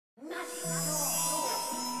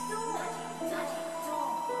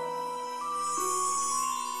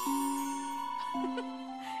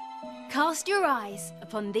Cast your eyes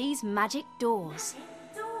upon these magic doors.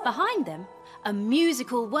 Behind them are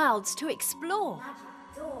musical worlds to explore.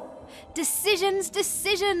 Decisions,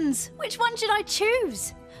 decisions! Which one should I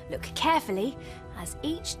choose? Look carefully as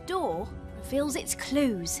each door reveals its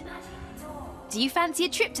clues. Do you fancy a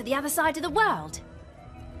trip to the other side of the world?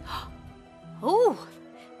 Oh,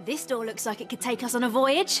 this door looks like it could take us on a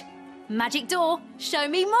voyage. Magic door, show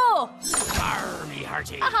me more! Arr, me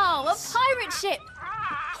hearty! Oh, a pirate ship!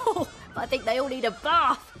 Oh, I think they all need a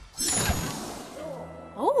bath.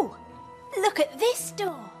 Oh, look at this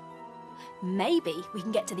door. Maybe we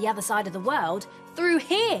can get to the other side of the world through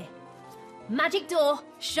here. Magic door,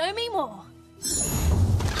 show me more.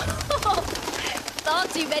 Far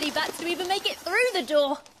too many bats to even make it through the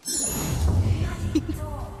door.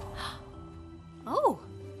 Oh,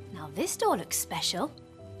 now this door looks special.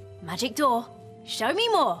 Magic door, show me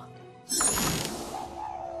more.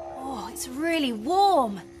 Oh, it's really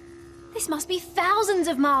warm. This must be thousands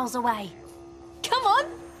of miles away. Come on.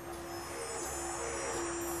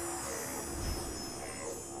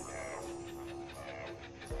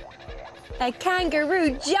 A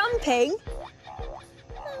kangaroo jumping.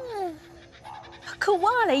 A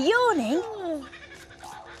koala yawning.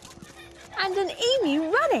 And an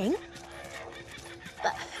emu running.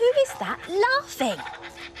 But who is that laughing?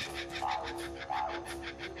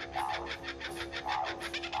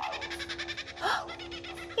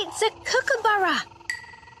 It's a kookaburra.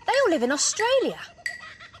 They all live in Australia.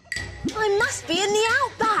 I must be in the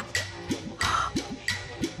Outback.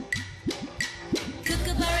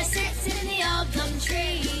 Kookaburra sits in the old gum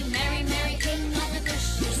tree. Merry, merry king of the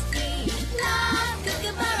bushes be. Love,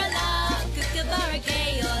 kookaburra,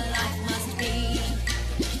 gay your life must be.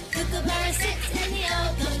 Kookaburra sits in the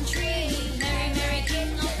old gum tree. Merry, merry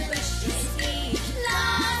king of the bushes be.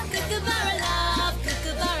 Love,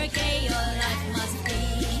 kookaburra, gay your life must be.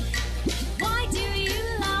 Why do you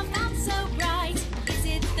laugh out so bright? Is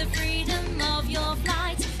it the freedom of your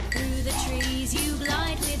flight? Through the trees you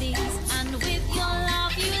glide with ease, and with your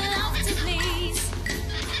love you love to please.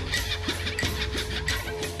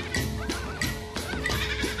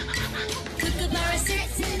 Kookaburra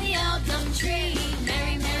sits in the old gum tree.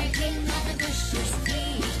 Merry, merry king of the bushes be.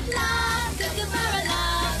 Love, kookaburra,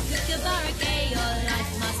 gay your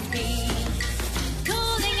life must be.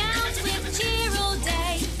 Calling out with cheer all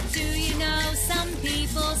day. Do you know some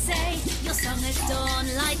people say your song at dawn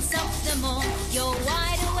lights up the morn. You're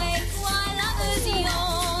wide awake while others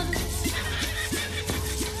yawn.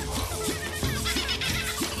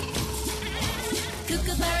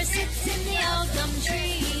 Kookaburra sits in the old gum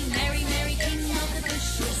tree. Merry, merry king of the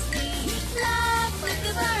bushes be. Love,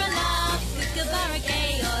 kookaburra,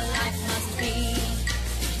 gay your life must be.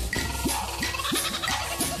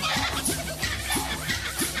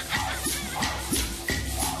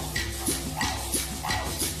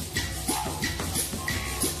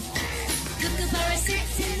 Kookaburra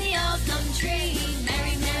sits in the old gum tree.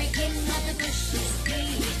 Merry, merry king of the bushes be.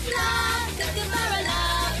 Love,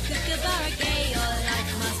 kookaburra, gay your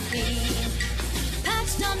life must be.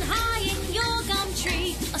 Perched on high in your gum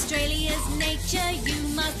tree, Australia's nature you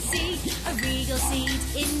must see. A regal seed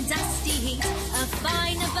in dusty heat, a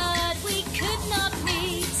finer bird we could not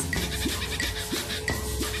meet.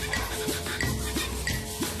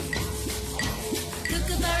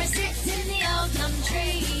 Kookaburra sits in the old gum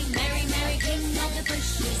tree. Merry, merry king of the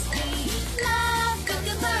bushes be. Love,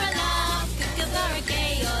 kookaburra,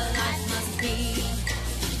 gay your life must be.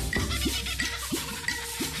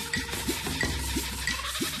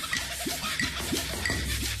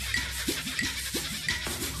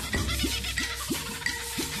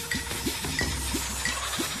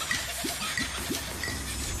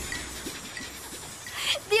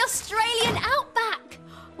 The Australian Outback!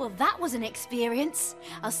 Well, that was an experience.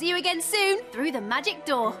 I'll see you again soon through the magic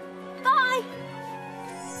door. Bye!